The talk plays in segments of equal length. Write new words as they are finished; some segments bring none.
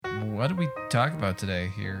what did we talk about today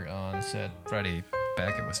here on said Friday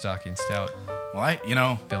Packet with Stocky and Stout? Well,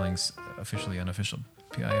 Billings officially unofficial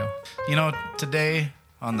PIO. Today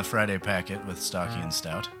on the Friday Packet with Stocky and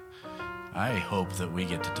Stout, I hope that we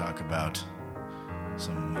get to talk about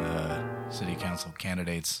some city council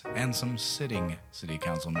candidates and some sitting city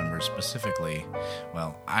council members specifically.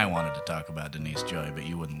 Well, I wanted to talk about Denise Joy, but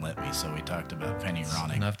you wouldn't let me, so we talked about Penny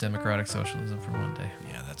Ronning. Enough democratic socialism for one day.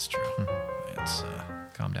 Yeah, that's true. It's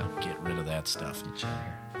Calm down. get rid of that stuff. Get you out of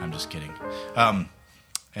here. I'm just kidding.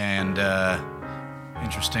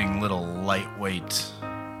 Interesting little lightweight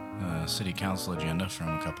city council agenda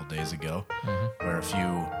from a couple days ago, where a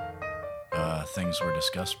few things were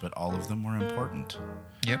discussed, but all of them were important.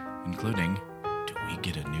 Yep. Including, do we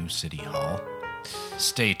get a new city hall?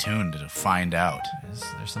 Stay tuned to find out.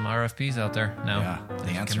 There's some RFPs out there now. Yeah, the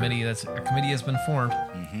answer. A committee has been formed.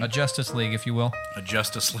 A Justice League, if you will. A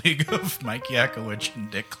Justice League of Mike Yakowicz and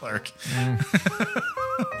Dick Clark.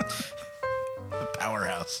 The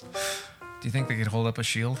powerhouse. Do you think they could hold up a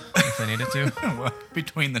shield if they needed to? Well,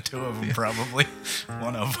 between the two of them, probably.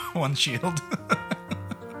 One shield.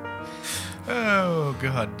 Oh,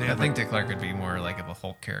 God damn I think Dick Clark would be more like of a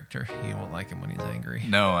Hulk character. You won't like him when he's angry.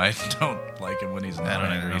 No, I don't like him when he's not I don't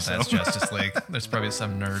angry. even know if that's Justice League. There's probably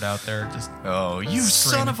some nerd out there just... Oh, you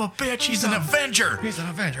son of a bitch! He's an Avenger! He's an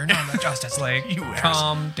Avenger, not the Justice League. You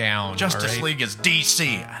Calm down. Justice all right? League is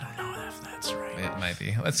DC. I don't know if that's right. It might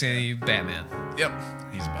be. Let's say Batman. Yep,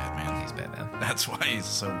 he's Batman. He's Batman. That's why he's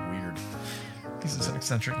so weird. He's an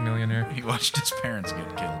eccentric millionaire. He watched his parents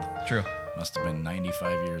get killed. True. Must have been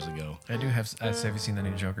 95 years ago. I do have... Have you seen the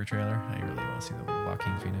new Joker trailer? I really want to see the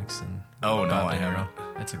Joaquin Phoenix and... Oh, no, Bob I De Niro.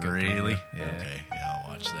 haven't. It's a good Really? thing. Yeah. Okay, yeah, I'll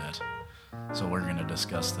watch that. So we're going to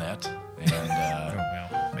discuss that. And Oh,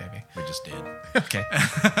 well, maybe. we just did. Okay.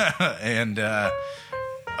 And, a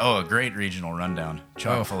great regional rundown.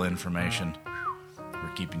 Chock full information.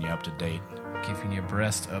 We're keeping you up to date. Keeping you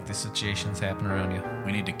abreast of the situations happening around you.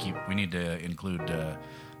 We need to include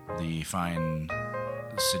the fine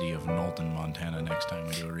city of Knowlton, Montana next time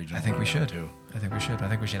we do a regional I think we rundown, should. too. I think we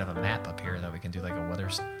should have a map up here that we can do like a weather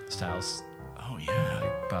styles, Oh, yeah.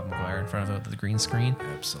 like Bob McGuire in front of the green screen.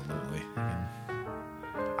 Absolutely.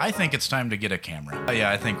 I think it's time to get a camera.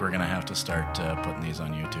 Yeah, I think we're going to have to start putting these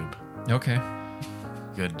on YouTube. Okay.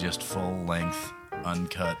 Good, just full length,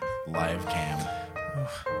 uncut, live cam.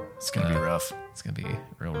 It's Gonna be rough. It's gonna be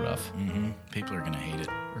real rough. People are gonna hate it.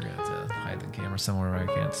 We're gonna have to hide the camera somewhere where I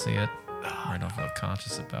can't see it. Or I don't feel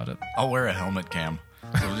conscious about it. I'll wear a helmet cam.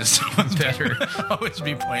 It'll just Better. always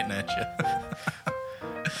be pointing at you.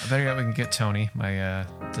 Better yet, we can get Tony, my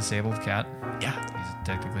disabled cat. Yeah. He's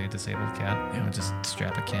technically a disabled cat. Yeah. We'll just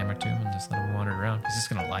strap a camera to him and just let him wander around. He's just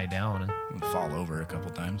gonna lie down and Fall over a couple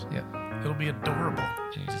times. yep. It'll be adorable.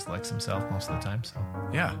 And he just licks himself most of the time. So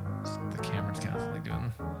Yeah. the camera's constantly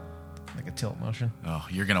doing like a tilt motion. Oh,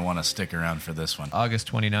 you're gonna want to stick around for this one. August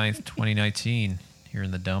 29th, 2019, here in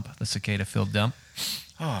the dump, the cicada-filled dump.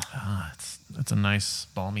 Oh, It's a nice,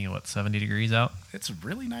 balmy, 70 degrees out? it's a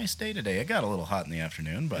really nice day today. It got a little hot in the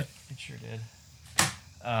afternoon, but It sure did.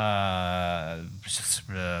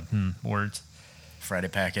 Words. Friday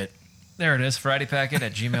Packet. There it is,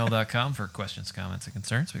 FridayPacket@gmail.com for questions, comments, and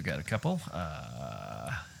concerns. We've got a couple.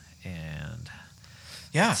 And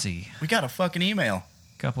Yeah. let's see. We got a fucking email.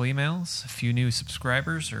 Couple emails, a few new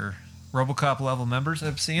subscribers or RoboCop level members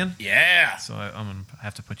I'm seeing. Yeah. So I'm going to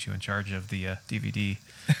have to put you in charge of the DVD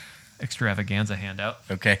extravaganza handout.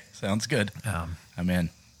 Okay. Sounds good. I'm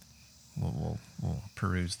in. We'll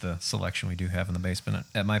peruse the selection we do have in the basement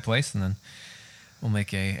at my place, and then we'll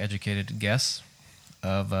make a educated guess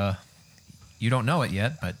of you don't know it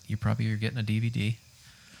yet, but you probably are getting a DVD,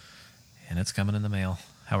 and it's coming in the mail.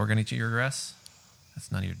 How we're going to get your address?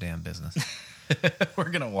 That's none of your damn business.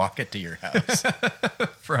 We're gonna walk it to your house.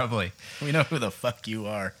 Probably. We know who the fuck you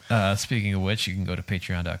are. Speaking of which, you can go to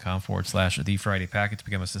patreon.com/The Friday Packet to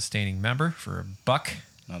become a sustaining member for $1.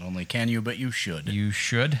 Not only can you, but you should. You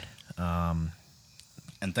should. And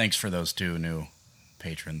thanks for those 2 new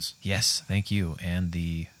patrons. Yes, thank you. And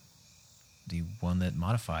the one that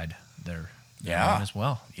modified their Yeah. name as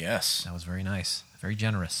well. Yes. That was very nice. Very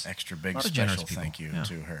generous. Extra big A lot of generous special people. thank you Yeah.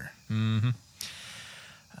 to her.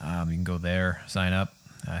 You can go there, sign up.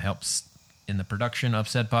 Helps in the production of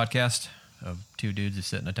said podcast of 2 dudes who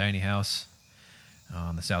sit in a tiny house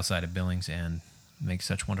on the south side of Billings and make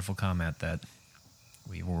such wonderful comment that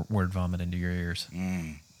we word vomit into your ears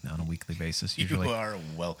on a weekly basis. Usually, You are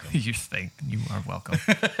welcome. you think you are welcome.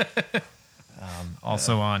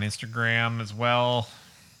 Also on Instagram as well.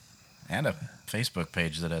 And a Facebook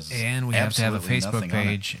page that has And we have to have a absolutely Facebook nothing on it.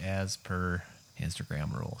 page as per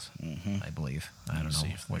Instagram rules, I believe. I don't know see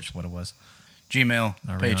if what it was. Gmail,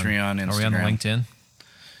 Patreon, Instagram. Are we on the LinkedIn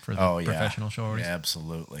for the yeah. professional show? Yeah,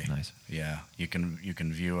 absolutely. Nice. Yeah, you can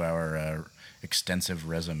view our extensive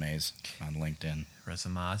resumes on LinkedIn.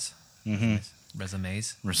 Resumes. Resumes.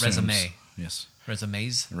 Resumes. Resume. Yes.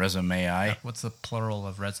 Resumes. Resume. What's the plural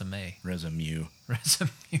of resume? Resume. Resume.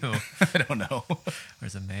 I don't know.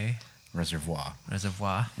 Resume. Reservoir.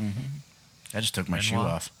 Reservoir. I just took my shoe Renoir.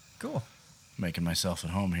 off, Cool. making myself at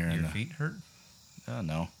home here. Your feet hurt?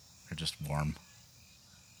 No, they're just warm,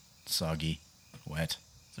 soggy, wet,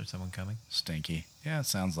 Is there someone coming? stinky. Yeah, it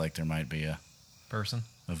sounds like there might be a Person?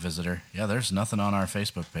 visitor. Yeah, there's nothing on our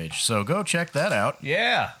Facebook page, so go check that out.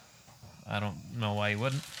 Yeah. I don't know why you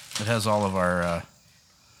wouldn't. It has all of our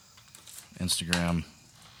Instagram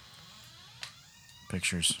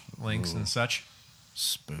pictures. Links Ooh, and such.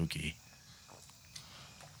 spooky.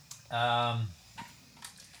 Where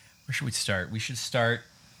should we start? We should start.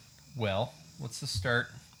 Well, let's just start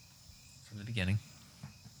from the beginning.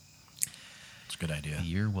 It's a good idea. The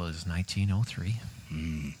year was 1903.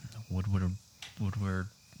 Woodrow Woodrow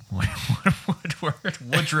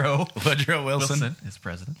Wilson. is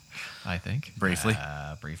president, I think. Briefly.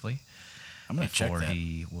 Briefly. I'm going to check Before that.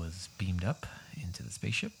 he was beamed up into the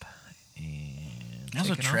spaceship. And That was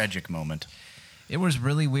a taken off. tragic moment. It was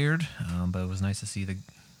really weird, but it was nice to see the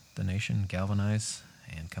nation galvanize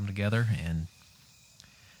and come together and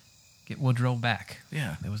get Woodrow back.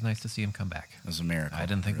 Yeah. It was nice to see him come back. It was a miracle. I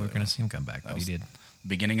didn't think we were Really going to was. see him come back, but he was- did.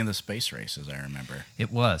 Beginning of the space race, as I remember.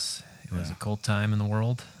 It was. It was Yeah. a cold time in the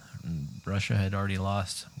world. Russia had already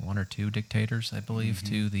lost one or two dictators, I believe,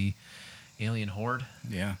 to the alien horde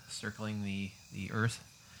Yeah, circling the Earth.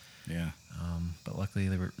 yeah. But luckily,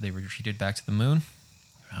 they retreated back to the moon,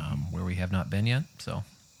 where we have not been yet. So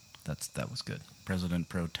that was good. President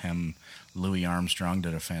pro tem Louis Armstrong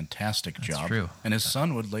did a fantastic That's job. true. And his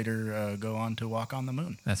son would later go on to walk on the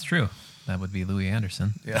moon. That's true. That would be Louis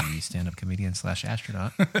Anderson, Yeah. the stand-up comedian /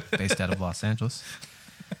 astronaut, based out of Los Angeles.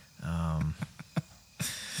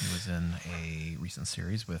 He was in a recent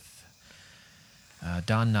series with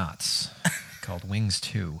Don Knotts called Wings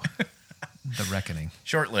 2, The Reckoning.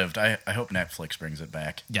 Short-lived. I hope Netflix brings it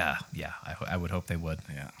back. Yeah. I would hope they would.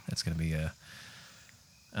 Yeah. It's going to be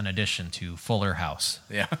an addition to Fuller House.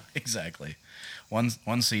 Yeah, exactly. One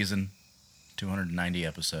season, 290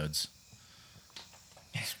 episodes.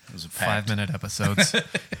 It was a packed. 5-minute episodes,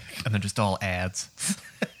 and they're just all ads.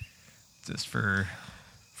 Just for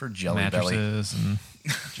Jelly Belly. mattresses and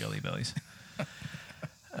Jelly Bellies.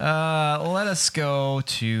 Let us go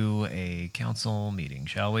to a council meeting,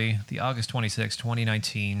 shall we? The August 26,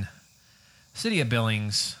 2019, City of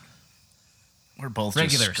Billings. We're both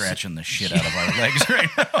Regular. just scratching the shit out of our legs right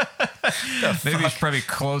now. Maybe we should probably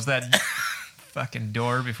close that fucking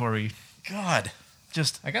door before we... God.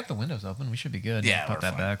 Just I got the windows open. We should be good. yeah, Put we're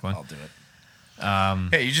that fine. back one. I'll do it.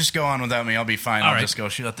 Hey, you just go on without me. I'll be fine. All I'll right. just go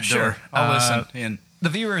shut the Sure. door. I'll listen in. The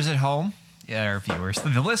viewers at home, our viewers,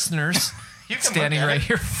 the listeners, You can standing look at right it.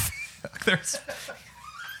 here. There's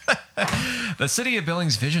the City of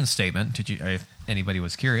Billings vision statement. If anybody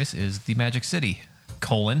was curious, is the Magic City: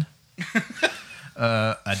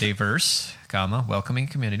 a diverse, welcoming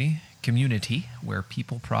community where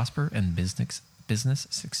people prosper and business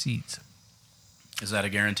succeeds. Is that a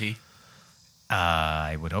guarantee?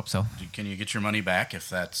 I would hope so. Can you get your money back if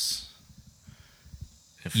that's...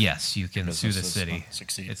 If Yes, you can sue the businesses city.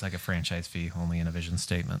 succeed? It's like a franchise fee, only in a vision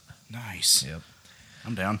statement. Nice. Yep.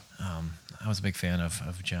 I'm down. I was a big fan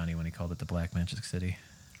of Johnny when he called it the Black Magic City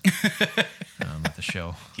at the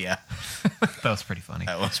show. Yeah, That was pretty funny.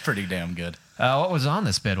 that was pretty damn good. What was on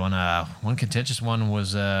this bid one? One contentious one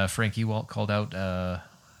was Frank Ewalt called out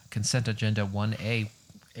Consent Agenda 1A,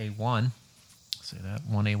 A1. Say that,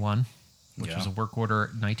 1A1, which Yeah. was a work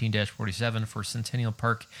order 19-47 for Centennial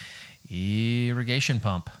Park irrigation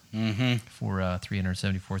pump for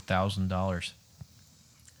 $374,000.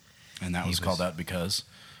 And that He was was- called out because...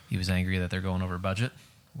 He was angry that they're going over budget,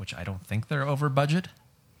 which I don't think they're over budget.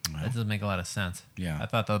 No. That doesn't make a lot of sense. Yeah. I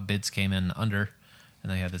thought the bids came in under,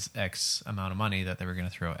 and they had this X amount of money that they were going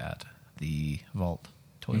to throw at the vault,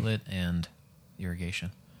 toilet, and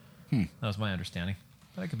irrigation. That was my understanding.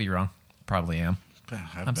 But I could be wrong. Probably am.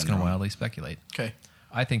 I'm just going to wildly speculate. Okay.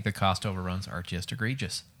 I think the cost overruns are just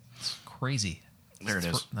egregious. It's crazy. There it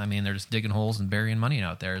is. I mean, they're just digging holes and burying money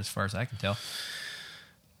out there, as far as I can tell.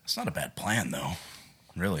 It's not a bad plan, though.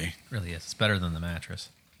 Really. It really is. It's better than the mattress.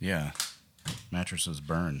 Yeah. Mattresses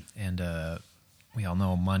burn. And we all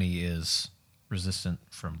know money is resistant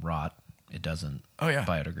from rot. It doesn't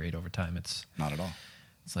biodegrade over time. It's Not at all.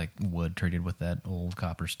 like wood treated with that old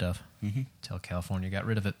copper stuff until California got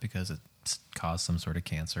rid of it because it cause some sort of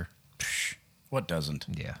cancer. What doesn't?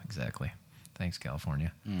 Yeah, exactly. Thanks,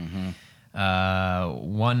 California. Mm-hmm.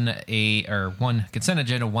 1 consent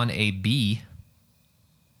agenda 1AB.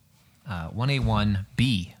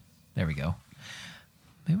 1A1B. There we go.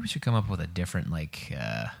 Maybe we should come up with a different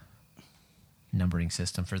numbering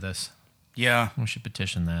system for this. Yeah. We should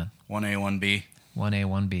petition that. 1A, 1B. 1A,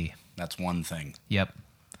 1B. That's one thing. Yep.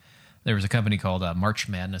 There was a company called March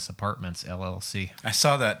Madness Apartments, LLC. I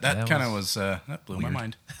saw that. That kind of was, that blew weird. my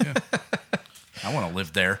mind. Yeah. I want to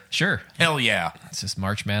live there. Sure. Hell yeah. It's just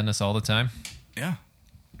March Madness all the time. Yeah.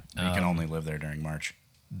 You can only live there during March.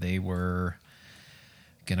 They were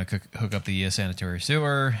going to hook up the sanitary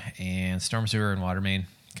sewer and storm sewer and water main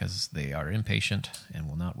because they are impatient and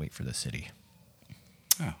will not wait for the city.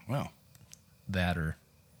 Oh, well. That or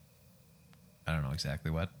I don't know exactly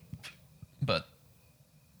what, but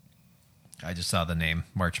I just saw the name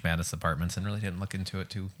March Madness Apartments and really didn't look into it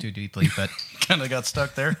too deeply, but Kind of got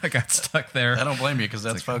stuck there. I got stuck there. I don't blame you because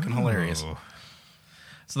that's fucking hilarious. Oh.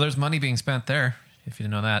 So there's money being spent there, if you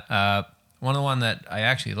didn't know that. One that I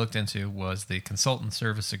actually looked into was the consultant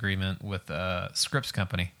service agreement with Scripps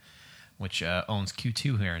Company, which owns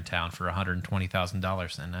Q2 here in town for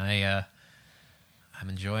 $120,000. And I'm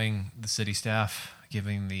enjoying the city staff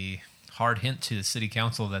giving the hard hint to the city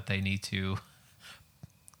council that they need to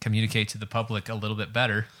communicate to the public a little bit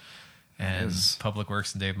better. And Public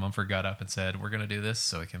Works and Dave Mumford got up and said, we're going to do this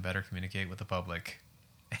so we can better communicate with the public.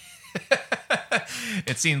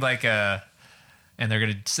 It seemed like and they're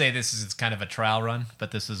going to say this is kind of a trial run,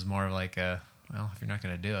 but this is more like if you're not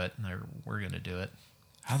going to do it, we're going to do it.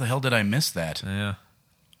 How the hell did I miss that? Yeah.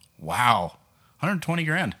 Wow.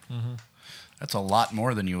 $120,000. Mm-hmm. That's a lot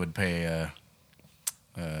more than you would pay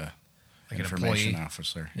Like an information employee.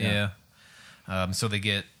 officer. Yeah. So they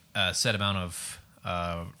get a set amount of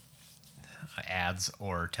ads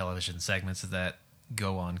or television segments that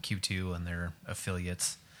go on Q2 and their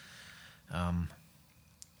affiliates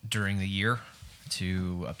during the year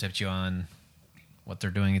to update you on what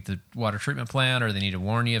they're doing at the water treatment plant, or they need to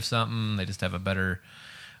warn you of something. They just have a better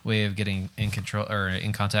way of getting in control or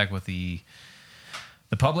in contact with the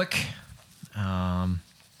public. Do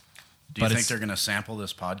you think they're going to sample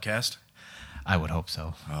this podcast? I would hope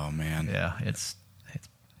so. Oh, man. Yeah, it's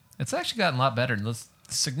actually gotten a lot better.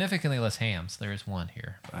 Significantly less hams. There is one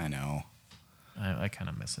here. I know. I kind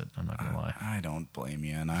of miss it. I'm not going to lie. I don't blame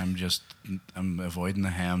you, and I'm avoiding the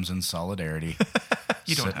hams in solidarity.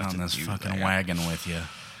 You don't Sitting have on to this do fucking that. wagon with you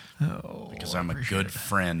Oh, because I I'm a appreciate good it.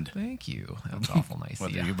 friend. Thank you. That's awful nice of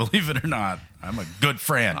Whether you. you believe it or not, I'm a good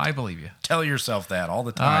friend. I believe you. Tell yourself that all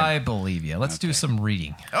the I time. believe you. Let's do Okay. some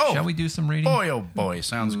reading. Oh, Shall we do some reading? Boy, oh boy,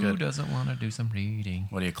 sounds Who good. doesn't want to do some reading?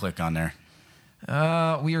 What do you click on there?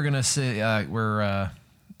 We are going to say we're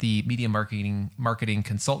the Media Marketing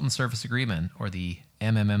Consultant Service Agreement, or the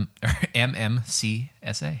MMCSA.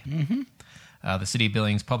 Mm-hmm. The City of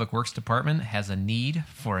Billings Public Works Department has a need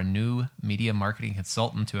for a new media marketing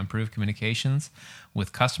consultant to improve communications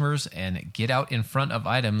with customers and get out in front of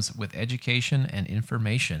items with education and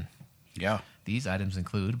information. Yeah. These items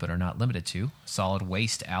include, but are not limited to, solid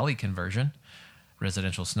waste alley conversion,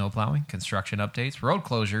 residential snow plowing, construction updates, road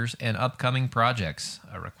closures, and upcoming projects.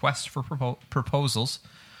 A request for proposals,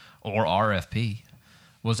 or RFP,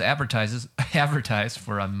 was advertised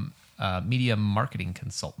for a media marketing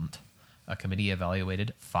consultant. A committee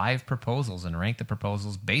evaluated 5 proposals and ranked the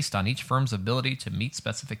proposals based on each firm's ability to meet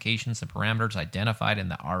specifications and parameters identified in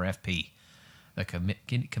the RFP. The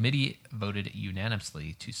committee voted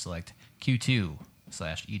unanimously to select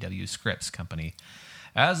Q2/EW Scripps Company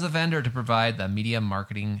as the vendor to provide the media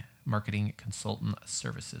marketing consultant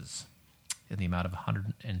services in the amount of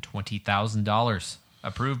 $120,000,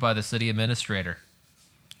 approved by the city administrator.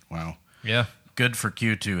 Wow. Yeah. Good for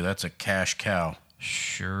Q2. That's a cash cow.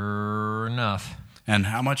 Sure enough. And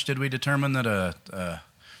how much did we determine that a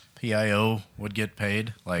PIO would get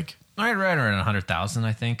paid? Like, Right around 100,000,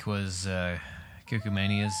 I think, was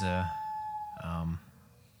Kukumania's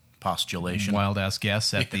postulation. wild ass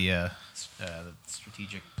guess at the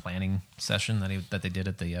strategic planning session that they did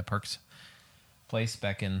at the Parks Place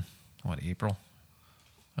back in April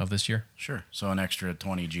of this year. Sure. So an extra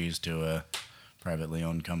 20 G's to a privately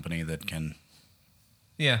owned company that can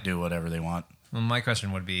Yeah. do whatever they want. Well, my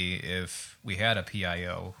question would be, if we had a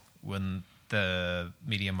PIO, wouldn't the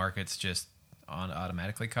media markets just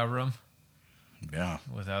automatically cover them Yeah.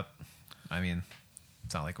 without? I mean,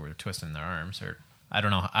 it's not like we're twisting their arms, or I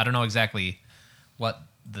don't know. I don't know exactly what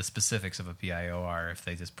the specifics of a PIO are. If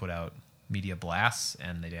they just put out media blasts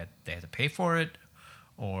and they had to pay for it,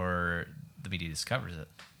 or the media just covers it.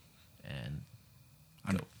 And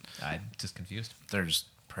I'm just confused. There's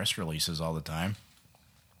press releases all the time.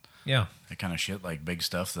 Yeah. That kind of shit, like big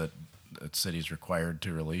stuff that city's required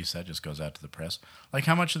to release, that just goes out to the press. Like,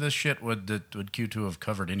 how much of this shit would Q2 have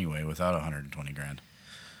covered anyway without $120,000?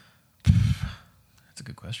 That's a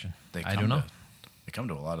good question. I don't know. They come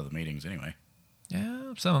to a lot of the meetings anyway.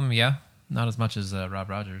 Yeah, some of them, yeah. Not as much as Rob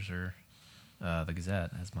Rogers or the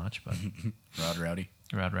Gazette as much, but Rowdy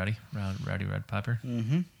Piper.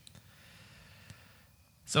 Mm-hmm.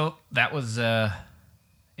 So that was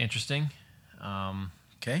interesting.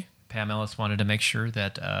 Okay. Pam Ellis wanted to make sure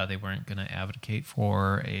that they weren't going to advocate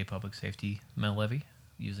for a public safety mill levy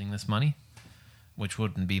using this money, which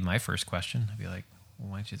wouldn't be my first question. I'd be like,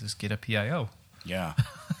 well, why don't you just get a PIO? Yeah.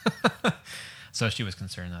 So she was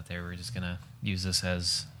concerned that they were just going to use this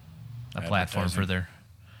as a platform for their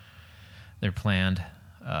planned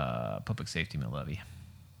public safety mill levy.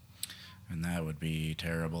 And that would be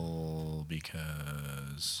terrible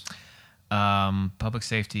because... public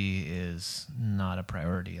safety is not a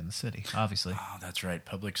priority in the city, obviously. Oh, that's right.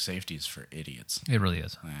 Public safety is for idiots. It really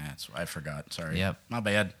is. I forgot. Sorry. Yep. My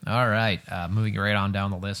bad. All right. Moving right on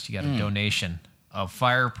down the list, you got a donation of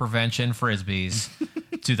fire prevention Frisbees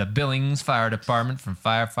to the Billings Fire Department from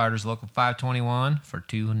Firefighters Local 521 for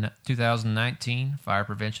 2019 Fire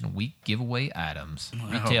Prevention Week giveaway items. Wow.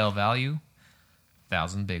 Retail value,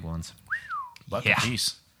 1,000 big ones. Buck a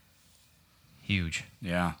piece. Huge.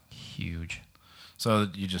 Yeah. Huge. So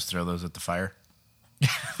you just throw those at the fire?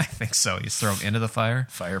 I think so. You just throw them into the fire.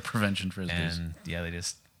 Fire prevention Frisbees. And yeah, they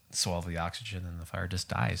just swallow the oxygen and the fire just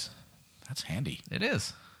dies. That's handy. It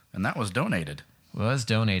is. And that was donated. Was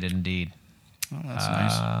donated indeed. Oh, that's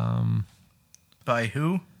nice. By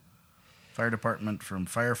who? Fire department from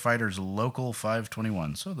Firefighters Local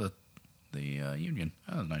 521. So the union.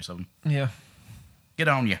 That was nice of them. Yeah. Get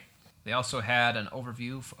on ya. They also had an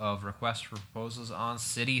overview of requests for proposals on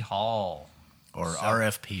City Hall. Or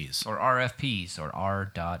RFPs. Or RFPs, or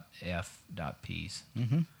R.F.Ps.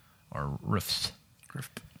 Mm-hmm. Or RIFs.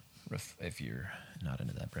 RIF, if you're not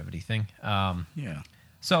into that brevity thing. Yeah.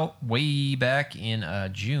 So, way back in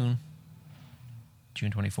June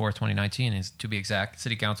 24th, 2019, is to be exact,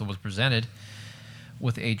 City Council was presented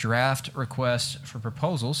with a draft request for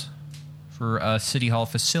proposals for a City Hall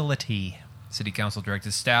facility. City Council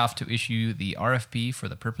directed staff to issue the RFP for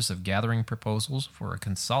the purpose of gathering proposals for a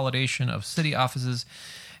consolidation of city offices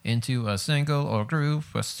into a single or group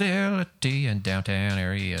facility in downtown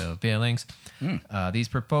area of Billings. These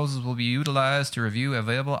proposals will be utilized to review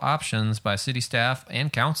available options by city staff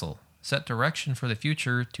and council, set direction for the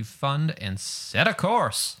future to fund and set a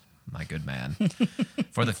course, my good man,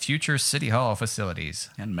 for the future City Hall facilities.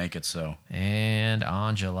 And make it so. And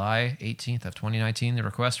on July 18th of 2019, the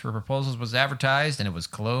request for proposals was advertised and it was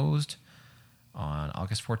closed on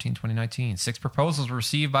August 14, 2019. 6 proposals were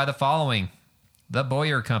received by the following: The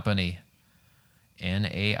Boyer Company,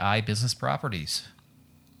 NAI Business Properties,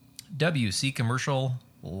 WC Commercial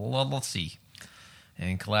LLC,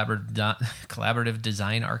 and Collaborative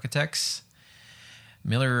Design Architects,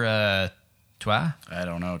 Miller Twa. I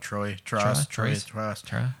don't know. Troy.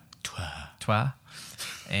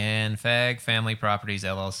 And Fag Family Properties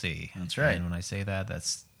LLC. That's right. And when I say that,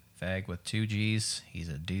 that's Fag with 2 G's. He's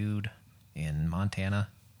a dude in Montana.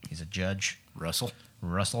 He's a judge. Russell.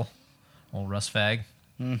 Old Russ Fag.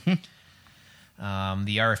 Mm-hmm.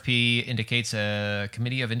 The RFP indicates a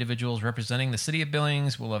committee of individuals representing the City of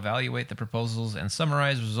Billings will evaluate the proposals and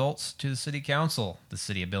summarize results to the City Council. The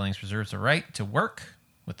City of Billings reserves the right to work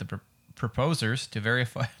with the proposers to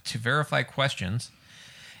verify questions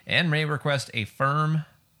and may request a firm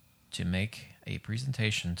to make a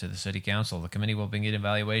presentation to the City Council. The committee will begin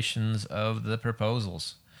evaluations of the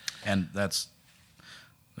proposals. And that's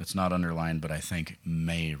not underlined, but I think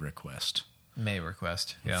may request. May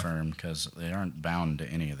request, yeah. Firm, because they aren't bound to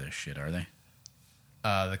any of this shit, are they?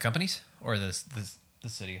 The companies or the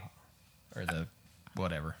city or the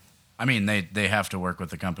whatever. I mean, they have to work with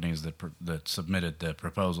the companies that submitted the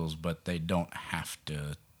proposals, but they don't have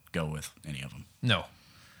to go with any of them. No,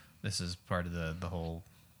 this is part of the whole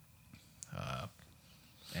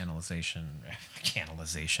canalization,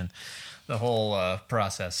 the whole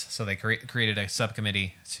process. So they created a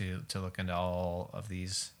subcommittee to look into all of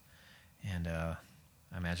these, and I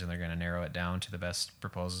imagine they're going to narrow it down to the best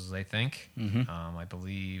proposals they think. Mm-hmm. I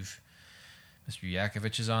believe Mr.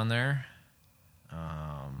 Yakovich is on there.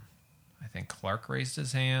 I think Clark raised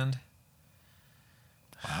his hand.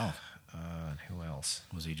 Wow. And who else?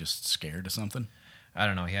 Was he just scared of something? I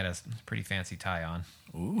don't know. He had a pretty fancy tie on.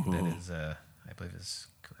 Ooh. That is, I believe, his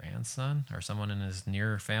grandson or someone in his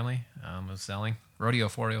near family was selling. Rodeo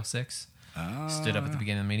 406 stood up at the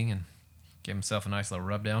beginning of the meeting and gave himself a nice little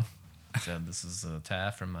rub down. Said, this is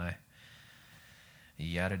Taft from my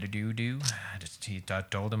yada-da-doo-doo. He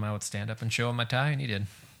told him I would stand up and show him my tie, and he did.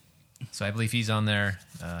 So I believe he's on there.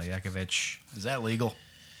 Yakovich. Is that legal?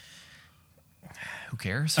 Who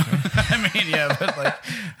cares? I mean, yeah, but like,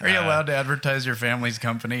 are you allowed to advertise your family's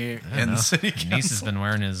company in the city council? Niece has been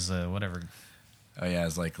wearing his whatever Oh yeah,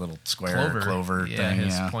 his like little square clover yeah, thing.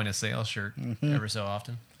 His Yeah, point of sale shirt ever so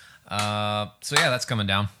often. So yeah, that's coming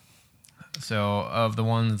down. So of the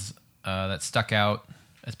ones that stuck out,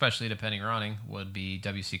 especially to Penny Ronning, would be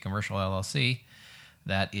WC Commercial LLC.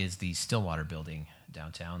 That is the Stillwater building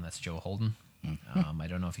downtown. That's Joe Holden. I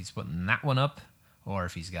don't know if he's putting that one up or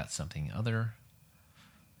if he's got something other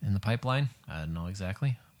in the pipeline. I don't know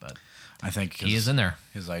exactly, but I think he is in there.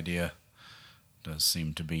 His idea does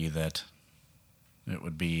seem to be that it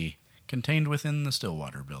would be contained within the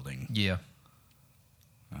Stillwater building. Yeah.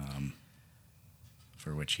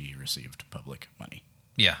 For which he received public money.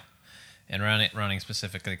 Yeah. And Ronning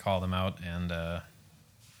specifically called him out and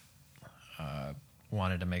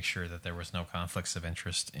wanted to make sure that there was no conflicts of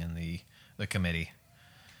interest in the committee.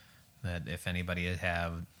 That if anybody had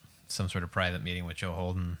have some sort of private meeting with Joe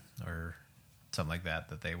Holden or something like that,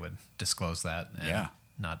 that they would disclose that and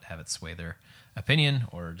not have it sway their opinion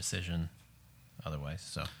or decision otherwise.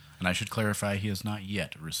 So, and I should clarify, he has not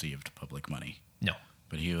yet received public money. No.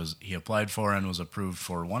 But he applied for and was approved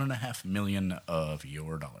for $1.5 million of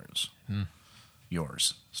your dollars.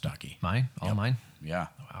 Yours, Stocky. Mine? All Yep. mine? Yeah.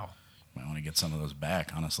 Wow. Might want to get some of those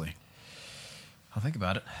back, honestly. I'll think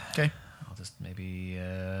about it. Okay. I'll just maybe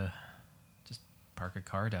just park a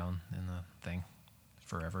car down in the thing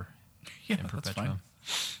forever. Yeah, in that's perpetuum.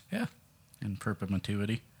 fine. Yeah. In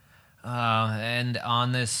perpetuity. And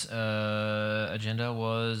on this agenda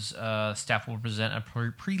was staff will present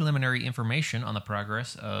a preliminary information on the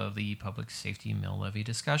progress of the public safety mill levy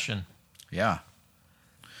discussion. Yeah.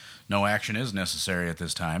 No action is necessary at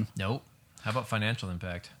this time. Nope. How about financial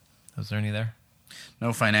impact? Was there any there?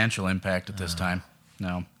 No financial impact at this time.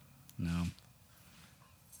 No.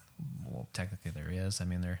 Well, technically there is. I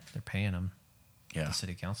mean, they're paying them, Yeah. the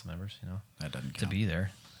city council members, That doesn't count. to be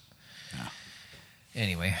there. Yeah.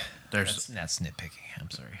 Anyway, There's that's nitpicking. I'm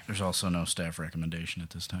sorry. There's also no staff recommendation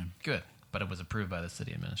at this time. Good, but it was approved by the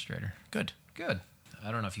city administrator. Good. Good.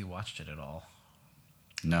 I don't know if you watched it at all.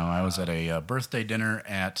 No, I was at a birthday dinner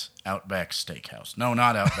at Outback Steakhouse. No,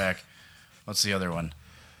 not Outback. What's the other one?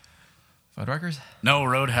 Fuddruckers? No,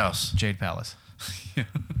 Roadhouse. Jade Palace.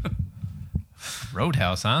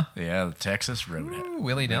 Roadhouse, huh? Yeah, the Texas Roadhouse. Ooh,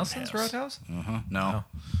 Willie Nelson's Roadhouse? No.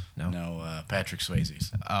 No. No, Patrick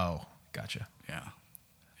Swayze's. Oh, gotcha. Yeah.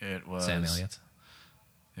 It was Sam Elliott's.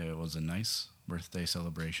 It was a nice birthday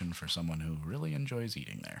celebration for someone who really enjoys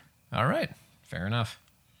eating there. All right. Fair enough.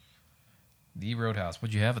 The Roadhouse.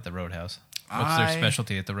 What'd you have at the Roadhouse? What's their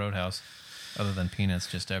specialty at the Roadhouse? Other than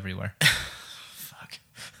peanuts just everywhere. Fuck.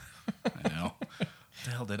 I know. What the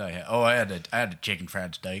hell did I have? Oh, I had a chicken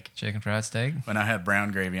fried steak. Chicken fried steak? And I had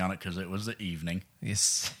brown gravy on it because it was the evening.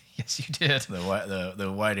 Yes, you did.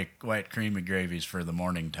 The white creamy gravies for the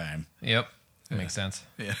morning time. Yep. Makes sense.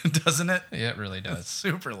 Yeah, doesn't it? Yeah, it really does.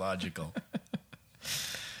 Super logical.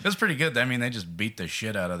 It was pretty good. I mean, they just beat the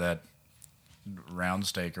shit out of that round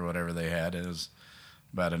steak or whatever they had. It was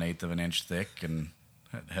about 1/8 of an inch thick and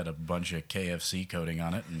had a bunch of KFC coating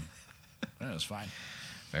on it, and it was fine.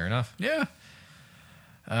 Fair enough. Yeah.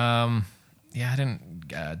 Yeah, I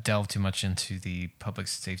didn't delve too much into the public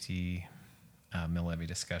safety mill levy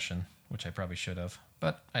discussion, which I probably should have,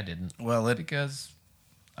 but I didn't. Well, because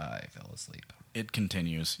I fell asleep. It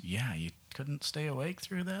continues. Yeah, you couldn't stay awake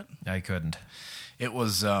through that? I couldn't. It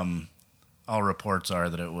was, all reports are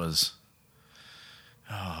that it was,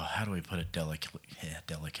 how do we put it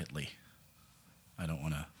delicately? I don't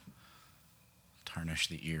want to tarnish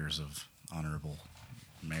the ears of Honorable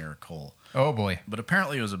Mayor Cole. Oh, boy. But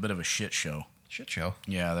apparently it was a bit of a shit show. Shit show.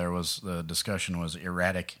 Yeah, the discussion was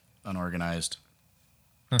erratic, unorganized,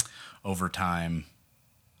 overtime,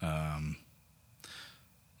 a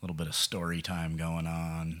little bit of story time going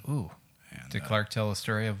on. Ooh. And, Did Clark tell a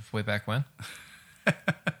story of way back when?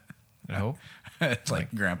 I hope. It's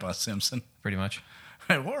like Grandpa Simpson. Pretty much.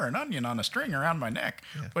 I wore an onion on a string around my neck,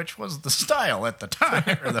 which was the style at the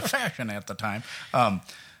time, or the fashion at the time.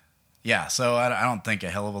 Yeah, so I don't think a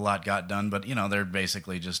hell of a lot got done, but, they're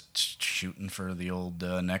basically just shooting for the old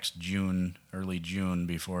next June, early June,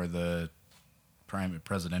 before the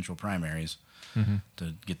presidential primaries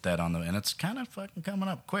to get that on the... And it's kind of fucking coming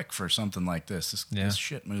up quick for something like this. This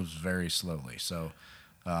shit moves very slowly. So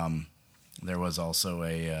there was also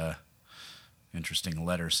a interesting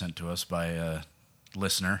letter sent to us by a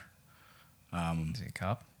listener. Is he a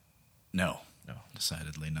cop? No. No.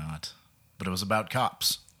 Decidedly not. but it was about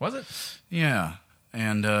cops. Was it? Yeah,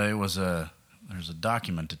 and there's a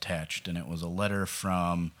document attached, and it was a letter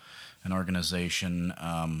from an organization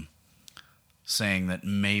saying that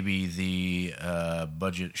maybe the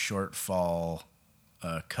budget shortfall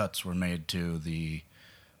cuts were made to the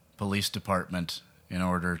police department in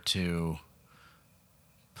order to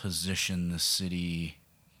position the city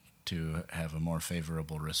to have a more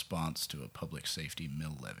favorable response to a public safety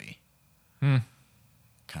mill levy.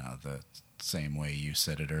 Kind of the same way you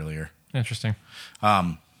said it earlier. Interesting.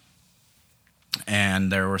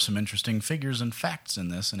 And there were some interesting figures and facts in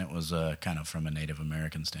this, and it was kind of from a Native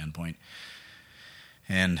American standpoint.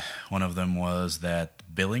 And one of them was that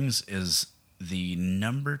Billings is the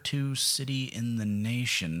number 2 city in the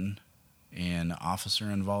nation in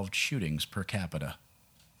officer-involved shootings per capita.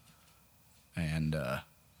 And,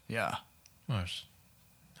 yeah. Well, there's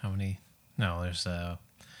how many? No, there's a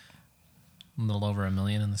little over 1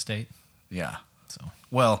 million in the state. Yeah. So,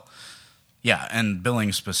 well, yeah, and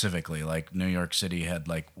Billings specifically, like New York City had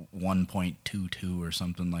like 1.22 or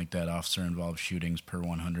something like that officer-involved shootings per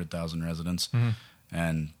 100,000 residents,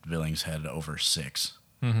 and Billings had over 6.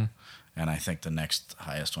 And I think the next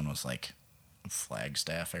highest one was like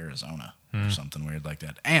Flagstaff, Arizona, or something weird like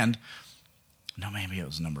that. And no, maybe it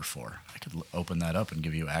was number 4. I could open that up and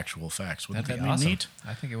give you actual facts. Wouldn't that be awesome. neat?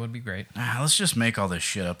 I think it would be great. Let's just make all this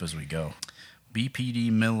shit up as we go.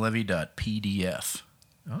 bpdmilllevy.pdf.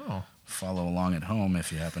 Oh. Follow along at home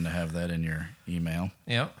if you happen to have that in your email.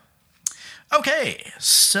 Yep. Okay,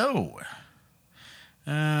 so,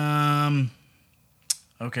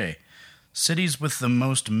 okay, cities with the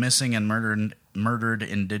most missing and murdered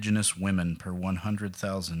indigenous women per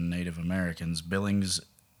 100,000 Native Americans. Billings,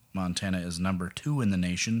 Montana is number 2 in the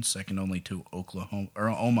nation, second only to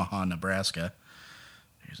Omaha, Nebraska.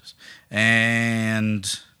 Jesus.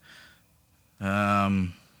 And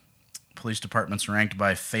police departments ranked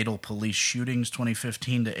by fatal police shootings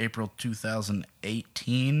 2015 to April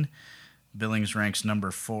 2018. Billings ranks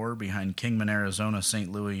number 4 behind Kingman, Arizona,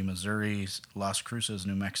 St. Louis, Missouri, Las Cruces,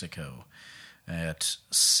 New Mexico. At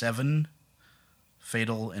 7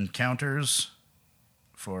 fatal encounters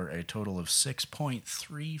for a total of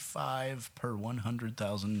 6.35 per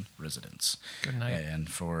 100,000 residents. Good night. And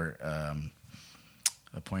for a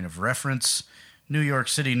point of reference, New York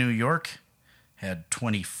City, New York had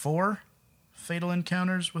 24 fatal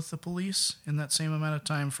encounters with the police in that same amount of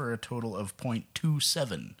time for a total of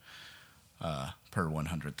 0.27 per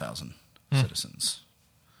 100,000 citizens.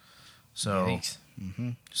 So,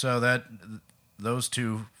 so that those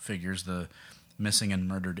two figures, the missing and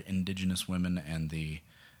murdered indigenous women and the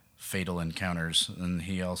fatal encounters, and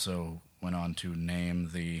he also went on to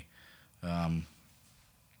name the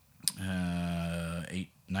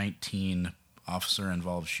 19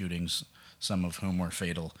 officer-involved shootings, some of whom were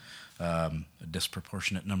fatal. A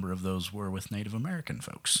disproportionate number of those were with Native American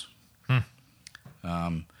folks.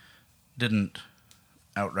 Didn't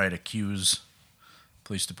outright accuse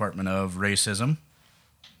police department of racism,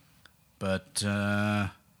 but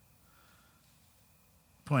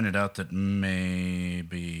pointed out that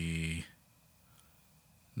maybe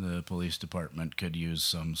the police department could use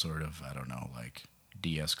some sort of, I don't know, like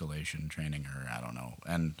de-escalation training, or I don't know.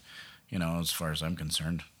 And, you know, as far as I'm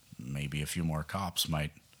concerned, maybe a few more cops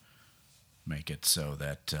might make it so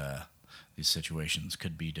that these situations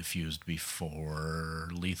could be diffused before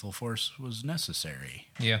lethal force was necessary.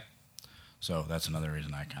 Yeah. So that's another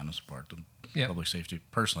reason I kind of support the public safety.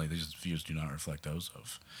 Personally, these views do not reflect those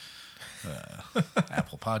of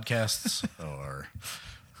Apple Podcasts or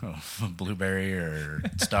Blueberry or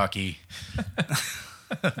Stocky.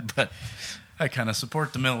 But I kind of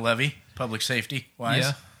support the mill levy, public safety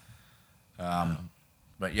wise. Yeah.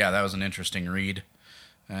 But yeah, that was an interesting read.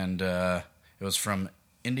 And it was from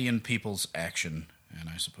Indian People's Action. And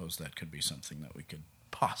I suppose that could be something that we could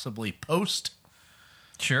possibly post.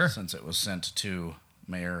 Sure. Since it was sent to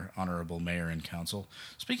Mayor, Honorable Mayor and Council.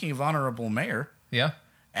 Speaking of Honorable Mayor. Yeah.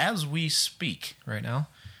 As we speak. Right now.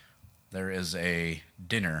 There is a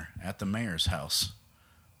dinner at the mayor's house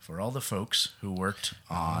for all the folks who worked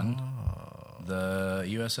on the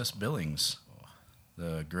USS Billings.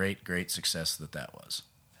 The great, great success that was.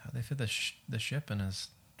 How'd they fit the ship in his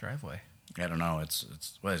driveway? I don't know. It's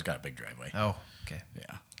he's got a big driveway. Oh, okay.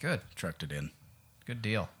 Yeah. Good. Trucked it in. Good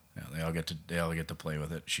deal. Yeah, they all get to play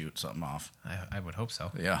with it, shoot something off. I would hope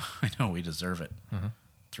so. Yeah, I know we deserve it.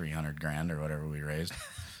 $300,000 or whatever we raised.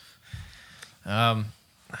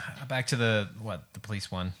 Back to the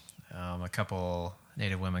police one. A couple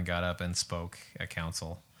Native women got up and spoke at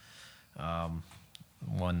council.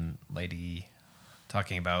 One lady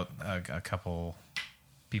talking about a couple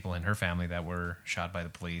people in her family that were shot by the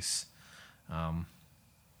police.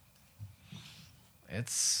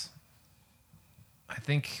 I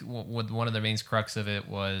think one of the main crux of it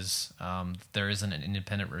was there isn't an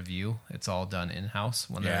independent review. It's all done in-house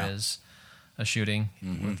when there is a shooting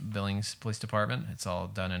with Billings Police Department. It's all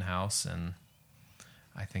done in-house, and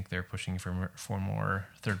I think they're pushing for more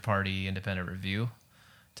third-party independent review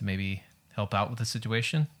to maybe help out with the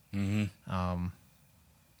situation. Mm-hmm.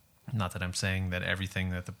 Not that I'm saying that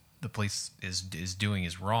everything that the police is doing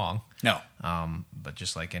is wrong. No. But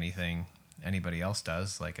just like anything anybody else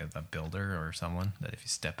does, like a builder or someone, that if you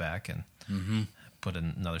step back and put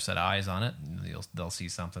another set of eyes on it, they'll see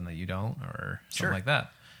something that you don't, or something like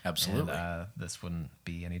that. Absolutely. And, this wouldn't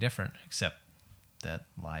be any different, except that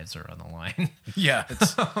lives are on the line. Yeah,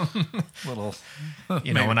 it's little.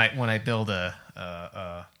 You know, when I build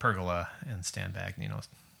a pergola and stand back, you know,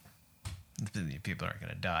 people aren't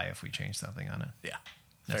going to die if we change something on it. Yeah,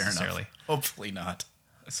 necessarily. Fair enough. Hopefully not.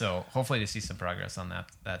 So hopefully to see some progress on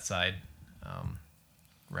that side,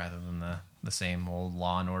 rather than the same old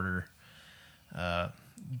Law and Order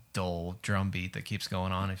dull drumbeat that keeps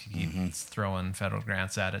going on. If you keep throwing federal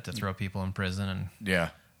grants at it to throw people in prison, and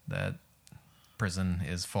that prison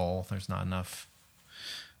is full, there's not enough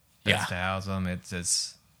beds to house them.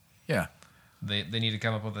 It's they need to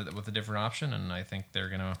come up with a different option, and I think they're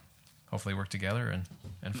gonna hopefully work together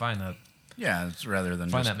and find that. Yeah, it's rather than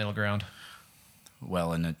find that middle ground.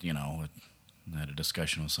 Well, and I had a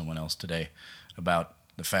discussion with someone else today about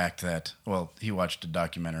the fact that, well, he watched a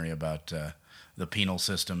documentary about the penal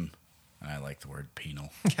system. I like the word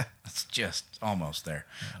penal. Yeah. It's just almost there.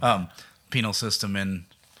 Penal system in,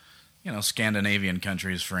 Scandinavian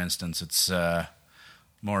countries, for instance, it's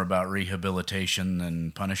more about rehabilitation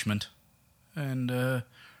than punishment. And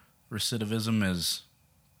recidivism is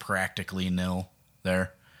practically nil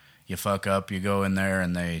there. You fuck up, you go in there,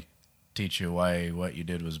 and they teach you why what you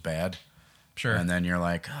did was bad. Sure. And then you're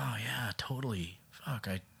like, oh, yeah, totally. Fuck,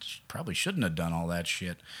 I probably shouldn't have done all that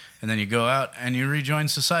shit. And then you go out and you rejoin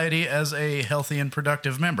society as a healthy and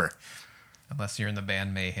productive member. Unless you're in the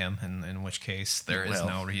band Mayhem, in which case there is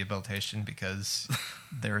no rehabilitation, because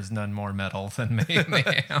there is none more metal than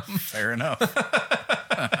Mayhem. Fair enough.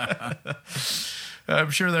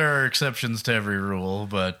 I'm sure there are exceptions to every rule,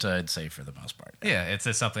 but I'd say for the most part. Yeah,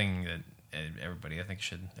 it's something that everybody, I think,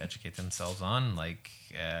 should educate themselves on. Like,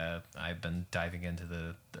 I've been diving into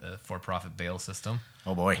the for-profit bail system.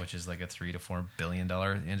 Oh boy, which is like a $3 to $4 billion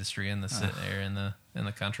industry in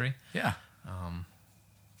the country. Yeah,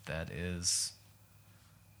 that is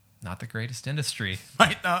not the greatest industry.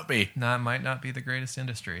 Might not be. Might not be the greatest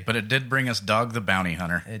industry. But it did bring us Dog the Bounty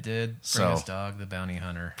Hunter. It did bring us Dog the Bounty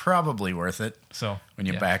Hunter. Probably worth it. So when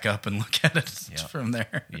you back up and look at it from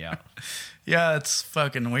there. Yeah. Yeah, it's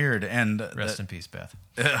fucking weird. And rest in peace, Beth.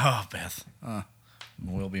 Oh, Beth.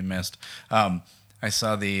 Will be missed. I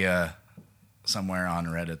saw the somewhere on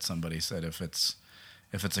Reddit somebody said if it's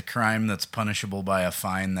a crime that's punishable by a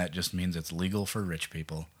fine, that just means it's legal for rich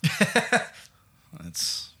people.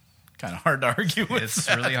 It's kind of hard to argue with.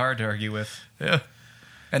 It's really hard to argue with. Yeah.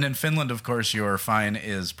 And in Finland, of course, your fine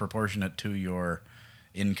is proportionate to your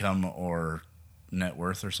income or net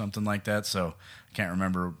worth or something like that. So I can't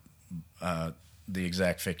remember the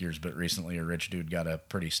exact figures, but recently a rich dude got a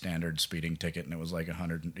pretty standard speeding ticket, and it was like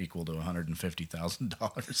equal to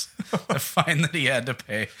 $150,000. A fine that he had to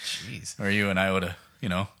pay. Jeez. Or you and I would have,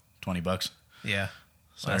 $20. Yeah.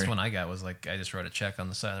 Last one I got was like, I just wrote a check on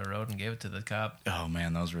the side of the road and gave it to the cop. Oh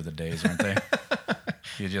man, those were the days, aren't they?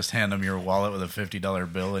 You just hand him your wallet with a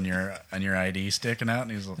 $50 bill and your ID sticking out,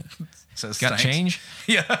 and he's like, says, "Got thanks." Change?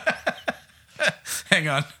 Yeah. Hang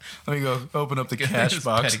on, let me go open up the cash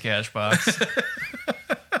box. Petty cash box.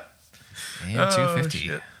 And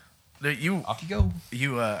 $250. You off you go.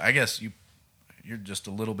 You, I guess you're just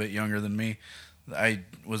a little bit younger than me. I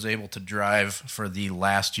was able to drive for the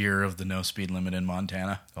last year of the no speed limit in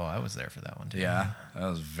Montana. Oh, I was there for that one too. Yeah, that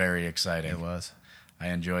was very exciting. It was. I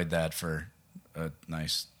enjoyed that for a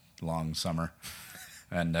nice long summer.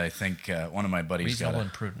 And I think one of my buddies reasonable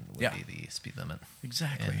and prudent would be the speed limit.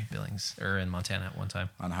 Exactly. In Billings, or in Montana at one time.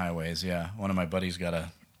 On highways, yeah. One of my buddies got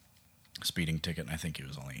a speeding ticket, and I think he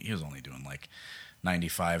was only doing like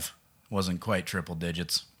 95. Wasn't quite triple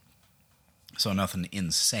digits. So nothing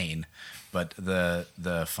insane, but the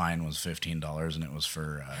fine was $15, and it was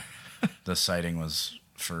for the citing was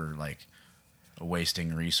for like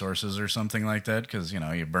wasting resources or something like that, because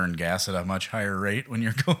you burn gas at a much higher rate when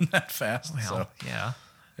you're going that fast. Well, so yeah,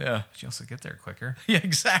 but you also get there quicker. Yeah,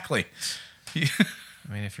 exactly. I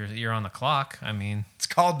mean, if you're on the clock, I mean, it's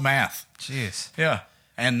called math. Jeez. Yeah.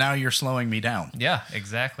 And now you're slowing me down. Yeah,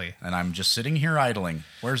 exactly. And I'm just sitting here idling.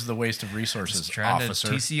 Where's the waste of resources, Just trying officer?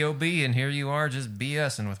 to TCOB, and here you are just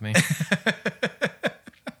BSing with me.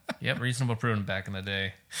 Yep, reasonable prudent back in the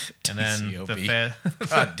day. And then the TCOB. Fed,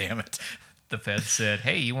 God damn it. the Fed said,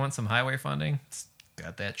 hey, you want some highway funding?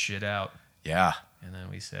 Got that shit out. Yeah. And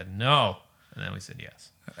then we said, no. And then we said,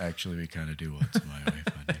 yes. Actually, we kind of do want some highway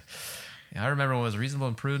funding. Yeah, I remember when it was reasonable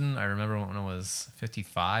and prudent. I remember when it was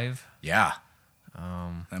 55. Yeah.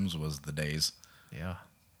 Them's was the days. Yeah,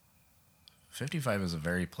 55 is a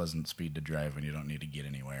very pleasant speed to drive when you don't need to get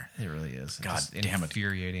anywhere. it really is. God It's damn it.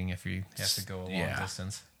 infuriating if you have to go a long Yeah.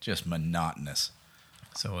 distance. Just monotonous.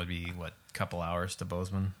 So it would be, what, couple hours to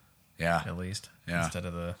Bozeman Yeah. at least? Yeah. Instead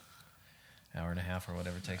of the hour and a half or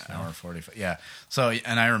whatever it takes now. Hour 45. Yeah. So,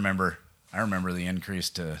 and I remember the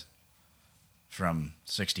increase from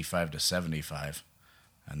 65 to 75,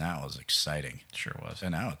 and that was exciting. Sure was.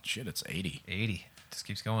 And now, shit, it's 80. 80. Just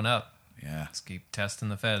keeps going up. Yeah. Just keep testing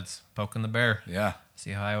the feds, poking the bear, Yeah.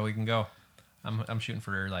 see how high we can go. I'm shooting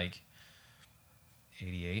for like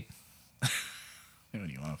 88. You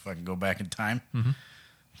want to fucking go back in time? Mm-hmm.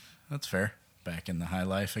 That's fair. Back in the high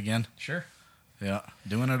life again. Sure. Yeah.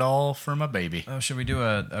 Doing it all for my baby. Oh, should we do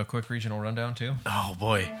a quick regional rundown too? Oh,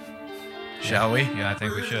 boy. Shall we? Yeah, I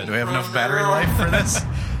think we should. Do we have enough battery life for this?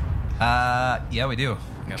 Yeah, we do.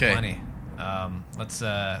 We got Okay. plenty.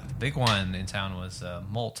 The big one in town was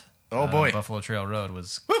Molt. Oh, boy. Buffalo Trail Road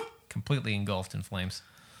was completely engulfed in flames.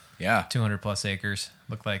 Yeah. 200 plus acres.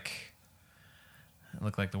 Looked like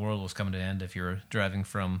the world was coming to an end if you were driving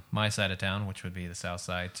from my side of town, which would be the south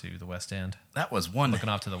side, to the west end. That was one Looking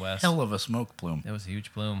off to the west. hell of a smoke plume. It was a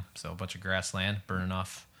huge plume. So a bunch of grassland burning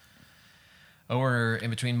off over in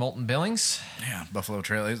between Molten Billings. Yeah, Buffalo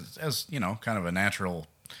Trail is, as you know, kind of a natural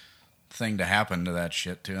thing to happen to that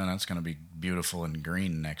shit too, and that's going to be beautiful and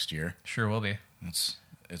green next year. Sure will be. It's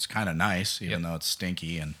kind of nice, even Yep. though it's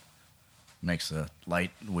stinky and makes the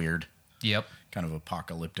light weird, Yep. kind of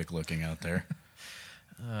apocalyptic looking out there.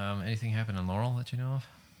 Anything happen in Laurel that you know of?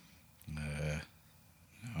 No,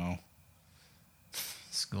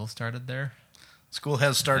 School started there, school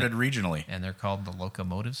has started regionally. and they're called the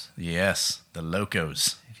Locomotives. Yes, the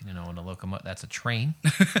locos. If you don't know what a locomotive, that's a train.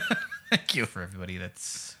 Thank you. For everybody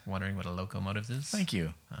that's wondering what a locomotive is. Thank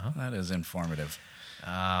you. Uh-huh. That is informative.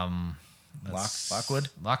 That's Lockwood?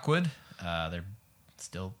 Lockwood. They're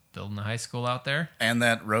still building a high school out there. And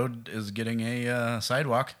that road is getting a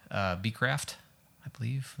sidewalk. Beecraft, I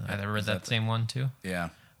believe. I read Is that that same one too. Yeah,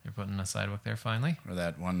 They're putting a sidewalk there finally. where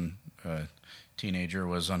that one teenager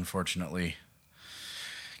was unfortunately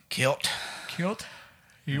killed. Killed.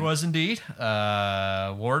 He was indeed.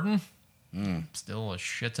 Warden. Still a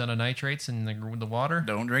shit ton of nitrates in the water.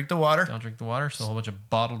 Don't drink the water. Don't drink the water. So a whole bunch of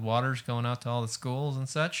bottled waters going out to all the schools and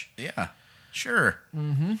such. Yeah, sure.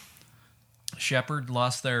 Shepherd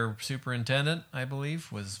lost their superintendent, I believe,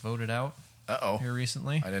 was voted out Uh-oh. here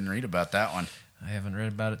recently. I didn't read about that one. I haven't read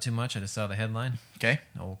about it too much. I just saw the headline. Okay.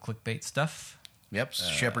 Old clickbait stuff. Yep.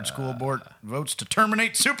 Shepherd School Board votes to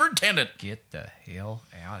terminate superintendent. Get the hell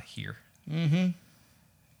out of here.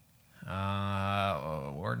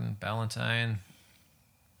 Warden, Ballantyne.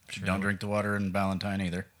 Sure Don't drink the water in Ballantyne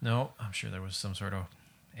either. No, I'm sure there was some sort of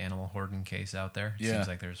animal hoarding case out there. It Yeah. seems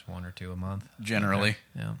like there's one or two a month. Generally.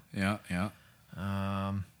 Yeah. Yeah.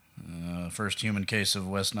 First human case of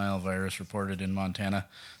West Nile virus reported in Montana.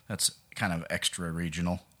 That's kind of extra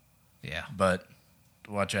regional, Yeah. but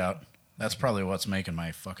watch out. That's probably what's making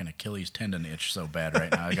my fucking Achilles tendon itch so bad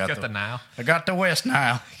right now. I You got the Nile. I got the West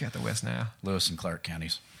Nile. You got the West Nile. Lewis and Clark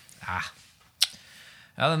counties.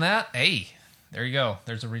 Other than that, hey, there you go.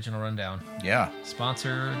 There's a regional rundown. Yeah.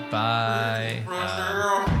 Sponsored by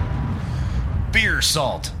Beer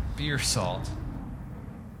salt Beer Salt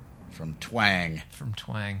from Twang. from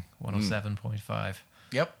Twang 107.5.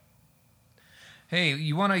 Yep. Hey,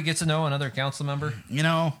 you want to get to know another council member? You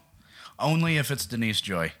know, only if it's Denise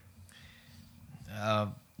Joy.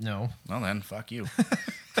 No. Well, then, fuck you.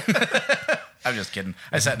 I'm just kidding.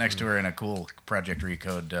 I sat next to her in a cool Project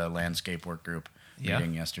Recode landscape work group Yeah.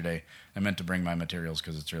 meeting yesterday. I meant to bring my materials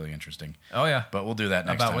because it's really interesting. Oh, yeah. But we'll do that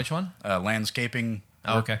next About time. which one? Landscaping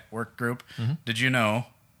Oh, okay. work group. Did you know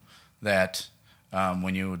that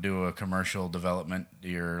when you do a commercial development,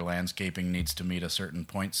 your landscaping needs to meet a certain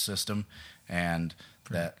points system? And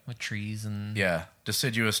that, With trees and... yeah,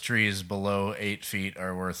 deciduous trees below 8 feet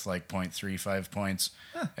are worth like 0.35 points,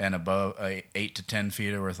 and above 8 to 10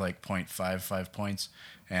 feet are worth like 0.55 points,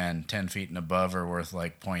 and 10 feet and above are worth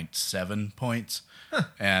like 0.7 points.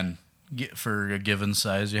 And for a given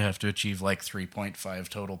size, you have to achieve like 3.5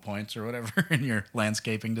 total points or whatever in your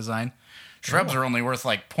landscaping design. Shrubs are only worth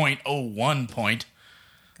like 0.01 point.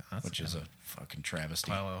 That's which is a fucking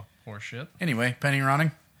travesty. pile of horse shit. Anyway, Penny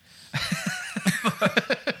Ronning.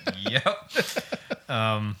 Yep.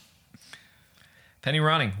 Penny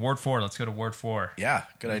Ronning, Ward 4. Let's go to Ward 4. Yeah,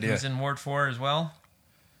 good idea. Who's in Ward 4 as well?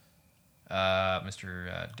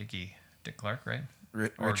 Mr. Dick Clark, right? Or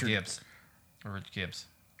Richard Gibbs. Or Rich Gibbs.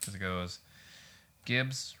 Because it goes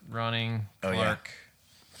Gibbs, Ronning, Oh, Clark.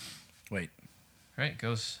 yeah. Wait. Right, it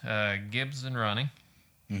goes Gibbs and Ronning.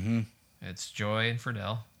 Mm-hmm. It's Joy and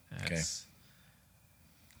Friedel. Okay. It's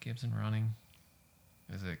Gibbs and Ronning.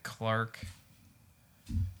 Is it Clark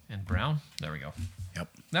and Brown? There we go. Yep.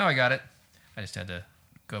 Now I got it. I just had to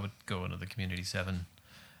go into the Community 7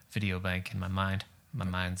 video bank in my mind. My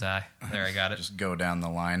mind's eye. There, I got it. Just go down the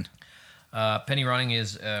line. Penny Ronning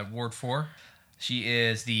is Ward 4. She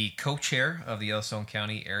is the co-chair of the Yellowstone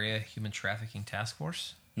County Area Human Trafficking Task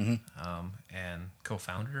Force, and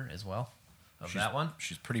co-founder as well of that one.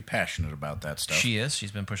 She's pretty passionate about that stuff. She is.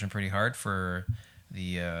 She's been pushing pretty hard for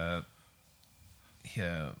the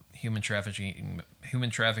human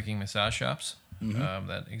trafficking massage shops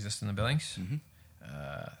that exist in the Billings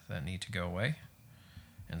that need to go away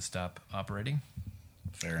and stop operating.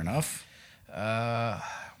 Fair enough.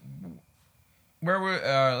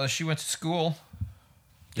 She went to school.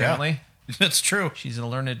 Apparently, yeah, that's true. she's a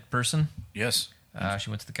learned person. Yes. She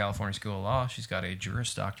went to the California School of Law. She's got a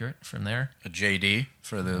Juris Doctorate from there. A JD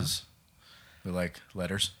for those who like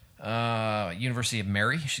letters. University of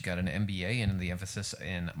Mary. She's got an MBA and the emphasis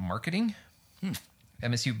in marketing.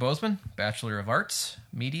 MSU Bozeman, Bachelor of Arts,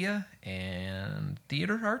 Media, and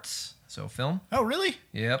Theater Arts. So film. Oh, really?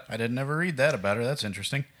 Yep. I didn't ever read that about her. That's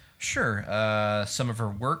interesting. Sure. Some of her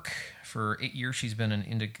work. For 8 years, she's been an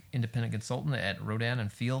independent consultant at Rodan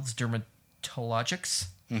and Fields Dermatologics.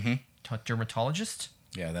 Mm-hmm. Dermatologist.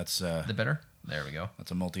 Yeah, that's The better. There we go.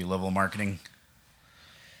 that's a multi-level marketing.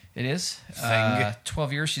 It is. Thing.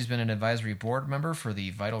 12 years she's been an advisory board member for the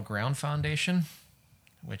Vital Ground Foundation,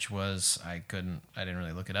 which was, I didn't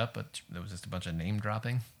really look it up, but there was just a bunch of name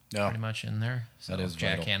dropping pretty much in there. So That is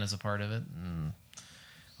Jack vital. Hanna's a part of it, and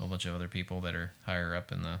a whole bunch of other people that are higher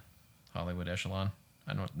up in the Hollywood echelon.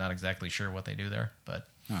 I'm not exactly sure what they do there, but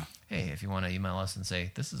hey, if you want to email us and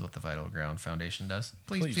say, this is what the Vital Ground Foundation does,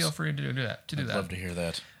 please feel free to do that. I'd love to hear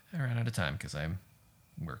that. I ran out of time because I'm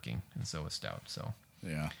working, and so is Stout, so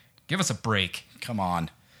Yeah. give us a break. Come on.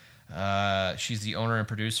 She's the owner and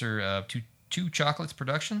producer of Two Chocolates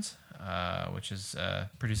Productions, which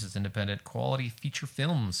produces independent quality feature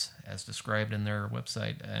films, as described in their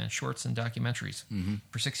website, and shorts and documentaries. Mm-hmm.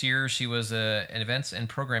 For 6 years, she was an events and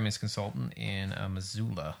programming consultant in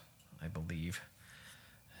Missoula, I believe.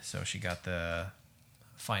 So she got the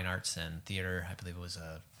fine arts and theater, I believe it was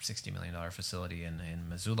a $60 million facility in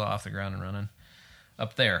Missoula off the ground and running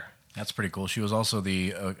up there. That's pretty cool. She was also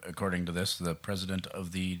the, according to this, the president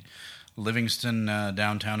of the Livingston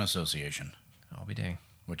Downtown Association. I'll be dang.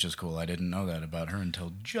 Which is cool. I didn't know that about her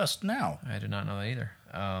until just now. I did not know that either.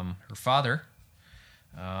 Her father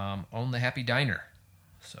owned the Happy Diner.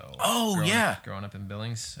 So, growing up in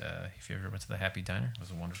Billings, if you ever went to the Happy Diner, it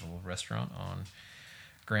was a wonderful restaurant on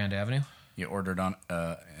Grand Avenue. You ordered on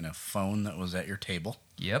in a phone that was at your table.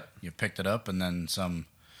 Yep. You picked it up, and then some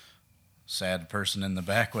sad person in the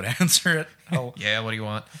back would answer it. Oh, Yeah, what do you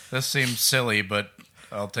want? this seems silly, but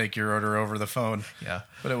I'll take your order over the phone. Yeah.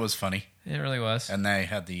 But it was funny. It really was. And they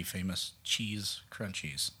had the famous cheese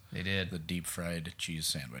crunchies, They did. the deep fried cheese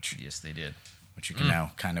sandwich, Yes, they did. which you can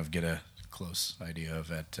now kind of get a close idea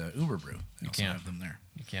of at Uber Brew. They also can. have them there.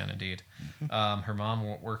 You can indeed. Her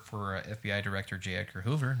mom worked for FBI Director J. Edgar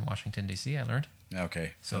Hoover in Washington, D.C., I learned.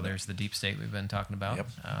 Okay. So there's the deep state we've been talking about Yep.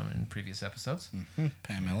 in previous episodes.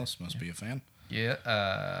 Pam Ellis must be a fan.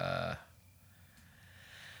 Yeah.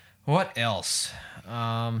 What else?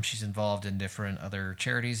 She's involved in different other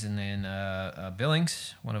charities in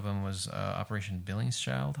Billings. One of them was Operation Billings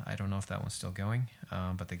Child. I don't know if that one's still going,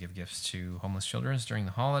 but they give gifts to homeless children during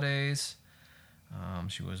the holidays.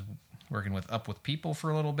 She was working with Up With People for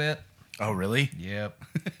a little bit. Oh, really? Yep.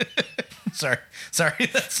 Sorry,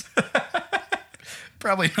 that's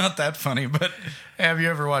probably not that funny, but have you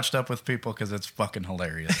ever watched Up With People? Because it's fucking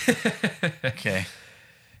hilarious. Okay.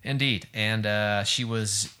 Indeed. And she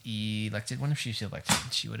was elected. When was she elected?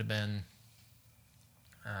 She would have been...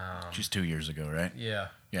 She's 2 years ago, right? Yeah.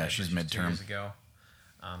 Yeah, she's she was midterm. 2 years ago.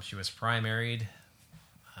 She was primaried.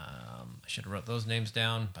 I should have wrote those names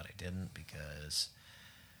down, but I didn't because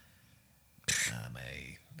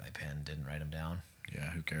my pen didn't write them down. Yeah,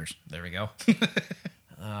 who cares? There we go.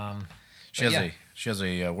 She has a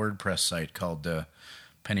WordPress site called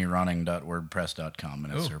pennyronning.wordpress.com,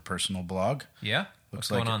 and it's her personal blog. Yeah? What's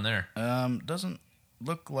going on there? Doesn't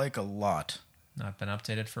look like a lot. Not been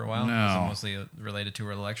updated for a while? No. Is it mostly related to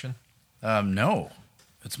her election? No.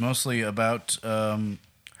 It's mostly about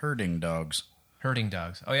herding dogs. Herding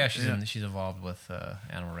dogs. Oh, yeah, she's involved with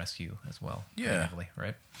animal rescue as well. Yeah. Heavily,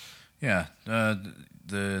 right? Yeah.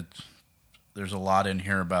 There's a lot in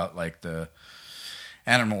here about like the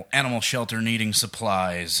animal shelter needing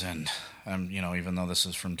supplies, and even though this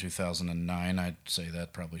is from 2009, I'd say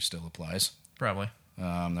that probably still applies. Probably.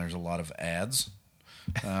 There's a lot of ads.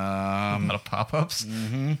 A lot of pop-ups?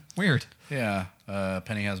 Mm-hmm. Weird. Yeah.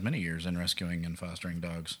 Penny has many years in rescuing and fostering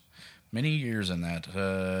dogs. Many years in that.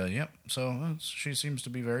 Yep. So she seems to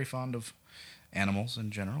be very fond of animals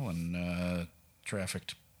in general and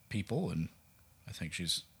trafficked people, and I think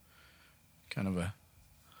she's kind of a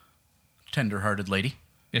tender-hearted lady.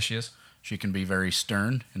 Yes, she is. She can be very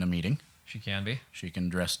stern in a meeting. She can be. She can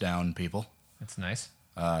dress down people. That's nice.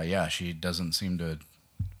 Yeah, she doesn't seem to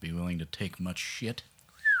be willing to take much shit.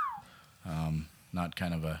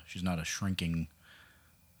 She's not a shrinking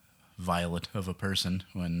violet of a person.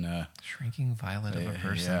 When shrinking violet of a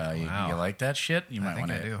person. Yeah, wow. you like that shit? You might think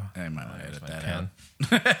want I do. I might want to edit that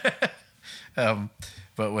out.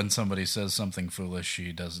 But when somebody says something foolish,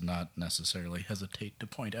 she does not necessarily hesitate to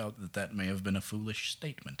point out that may have been a foolish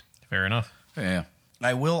statement. Fair enough. Yeah.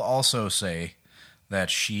 I will also say that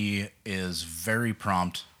she is very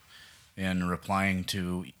prompt in replying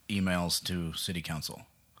to emails to city council.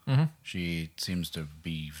 Mm-hmm. She seems to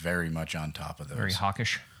be very much on top of those. Very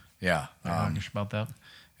hawkish. Yeah. Very hawkish about that.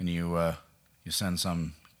 And you send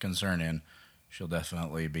some concern in, she'll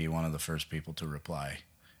definitely be one of the first people to reply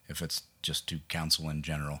if it's just to council in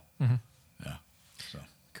general. Mm-hmm. Yeah. So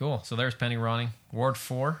cool. So there's Penny Ronning. Ward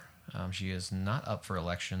 4. She is not up for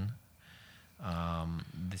election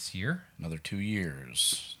this year. another 2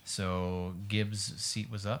 years. So Gibbs' seat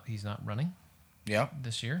was up. He's not running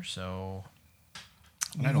this year. So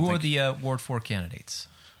who are the Ward 4 candidates?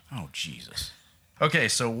 Oh, Jesus. Okay,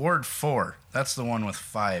 so Ward 4. That's the one with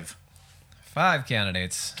 5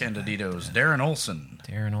 candidates. candidatos. Darren Olson.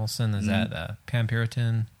 Darren Olson. Is that Pam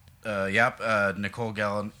Puritan? Nicole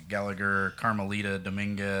Gallagher, Carmelita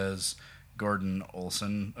Dominguez, Gordon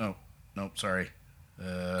Olson. Oh, nope, sorry.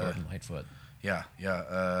 Gordon Lightfoot. Yeah,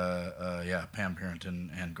 Pam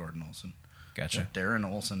Puritan and Gordon Olson. Gotcha. Darren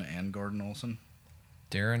Olson and Gordon Olson.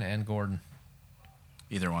 Darren and Gordon.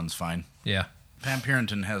 Either one's fine. Yeah. Pam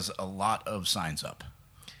Puritan has a lot of signs up.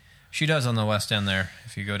 She does on the west end there.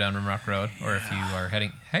 If you go down Rimrock Road, or if you are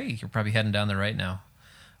heading, you're probably heading down there right now.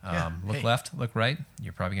 Look left, look right.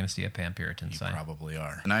 You're probably going to see a Pam Puritan sign. You probably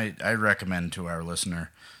are. And I recommend to our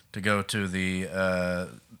listener to go to the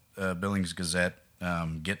Billings Gazette,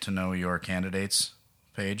 Get to Know Your Candidates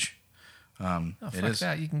page. Fuck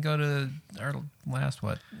that. You can go to our last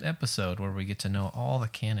episode where we get to know all the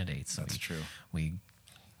candidates. That's true. We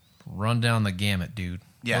run down the gamut, dude.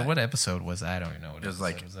 Yeah. Well, what episode was that? I don't even know what It was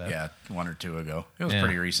episode was that. 1 or 2 ago. It was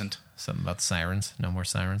pretty recent. Something about the sirens. No more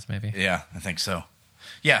sirens, maybe. Yeah, I think so.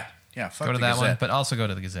 Yeah. Fuck go to the that Gazette. one, but also go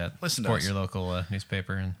to the Gazette. Listen to Support us. your local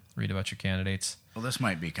newspaper and read about your candidates. Well, this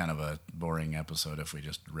might be kind of a boring episode if we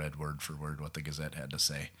just read word for word what the Gazette had to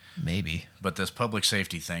say. Maybe. But this public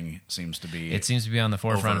safety thing seems to be... It seems to be on the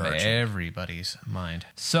forefront of overarching. everybody's mind.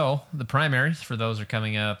 So, the primaries for those are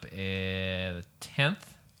coming up the 10th.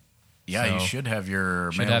 Yeah, So you should have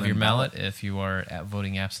your mallet if you are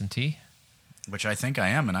voting absentee. Which I think I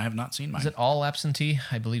am, and I have not seen mine. Is it all absentee?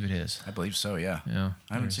 I believe it is. I believe so, yeah. Yeah.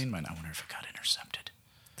 I haven't seen mine. I wonder if it got intercepted.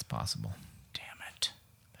 It's possible. Damn it.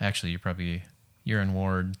 Actually, you're in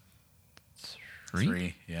Ward 3?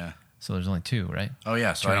 3, yeah. So there's only 2, right? Oh,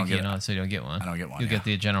 yeah, so I don't get So you don't get one. I don't get one, You'll yeah. get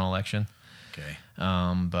the general election. Okay.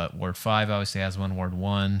 But Ward 5 obviously has one. Ward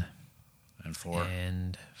 1 And 4.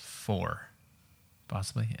 and 4,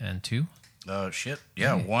 possibly, and 2. Oh, shit.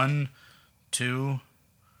 Yeah, Hey. 1, 2,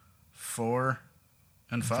 4,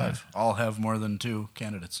 and 5 all have more than 2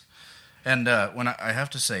 candidates. And when I have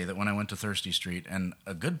to say that when I went to Thirsty Street, and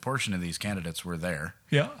a good portion of these candidates were there,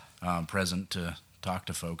 present to talk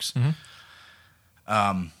to folks.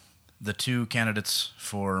 Mm-hmm. The 2 candidates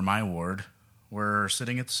for my ward were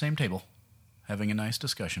sitting at the same table, having a nice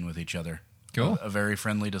discussion with each other. Cool. A very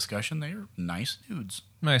friendly discussion. They are nice dudes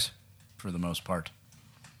Nice. for the most part.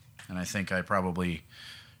 And I think I probably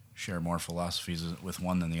share more philosophies with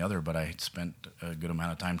one than the other, but I spent a good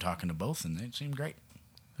amount of time talking to both, and they seemed great.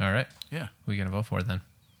 All right. Yeah. Who are you going to vote for then?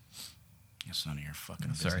 It's none of your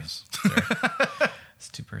fucking Sorry. business. It's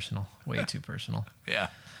too personal. Way too personal. Yeah.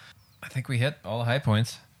 I think we hit all the high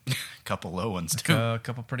points. Couple low ones, too. A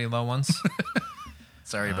couple pretty low ones.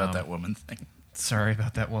 Sorry about that woman thing. Sorry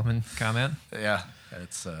about that woman comment. Yeah.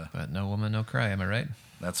 It's But no woman, no cry. Am I right?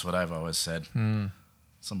 that's what I've always said.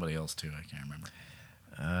 somebody else too. I can't remember.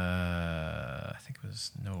 I think it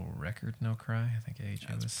was No Record, No Cry. I think AJ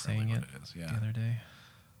That's was probably saying what it it is, yeah. the other day.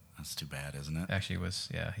 That's too bad, isn't it? Actually, he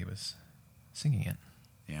was singing it.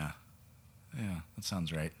 Yeah. Yeah, that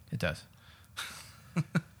sounds right. It does.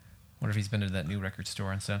 Wonder if he's been to that new record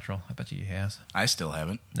store on Central. I bet you he has. I still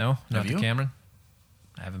haven't. No? Not Have to you? Cameron?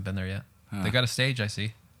 I haven't been there yet. Huh. They got a stage, I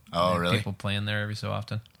see. Oh, They have really? People playing there every so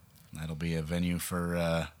often. That'll be a venue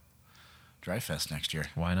for Dry Fest next year.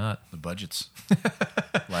 Why not? The budget's live at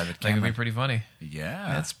That could be Cameron. pretty funny.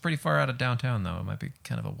 Yeah. It's pretty far out of downtown, though. It might be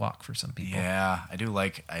kind of a walk for some people. Yeah,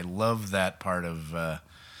 I love that part of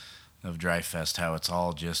Dry Fest, how it's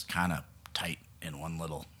all just kind of tight in one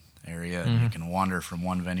little area. And you can wander from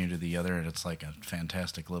one venue to the other, and it's like a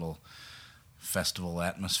fantastic little festival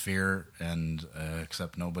atmosphere, and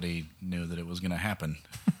except nobody knew that it was going to happen.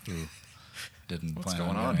 Who didn't What's plan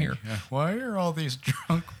going on on going. here? Yeah. Why are all these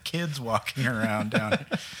drunk kids walking around down here?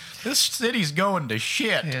 This city's going to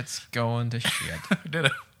shit. It's going to shit. Did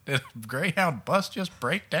a Greyhound bus just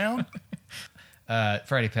break down?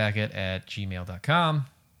 FridayPacket@gmail.com.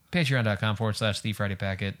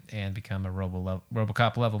 Patreon.com/TheFridayPacket, and become a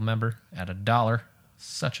Robocop level member at $1.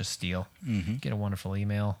 Such a steal. Get a wonderful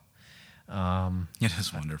email. It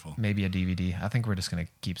is wonderful. Maybe a DVD. I think we're just going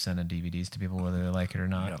to keep sending DVDs to people whether they like it or We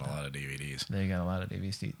not. got a lot of DVDs. They got a lot of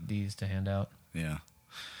DVDs to hand out. Yeah.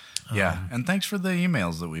 Yeah, and thanks for the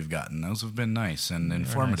emails that we've gotten. Those have been nice and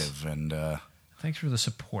informative. nice. And Thanks for the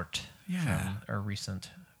support Yeah. from our recent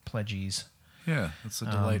pledgees. yeah, it's a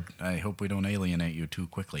delight. I hope we don't alienate you too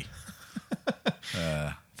quickly.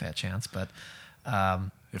 Fat chance, but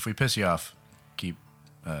If we piss you off, keep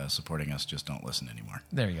supporting us. Just don't listen anymore.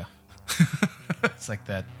 there you go. It's like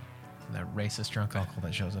that racist drunk uncle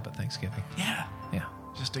that shows up at Thanksgiving. Yeah, Yeah,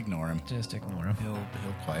 just ignore him. just ignore him. He'll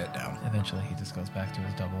quiet down. Eventually, he just goes back to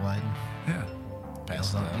his double wide and Yeah,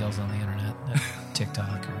 pass yells on the internet, at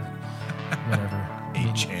TikTok or whatever.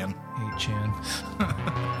 8chan. 8chan.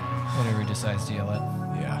 Whatever he decides to yell at.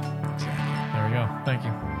 Yeah, exactly. There we go. Thank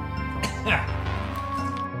you.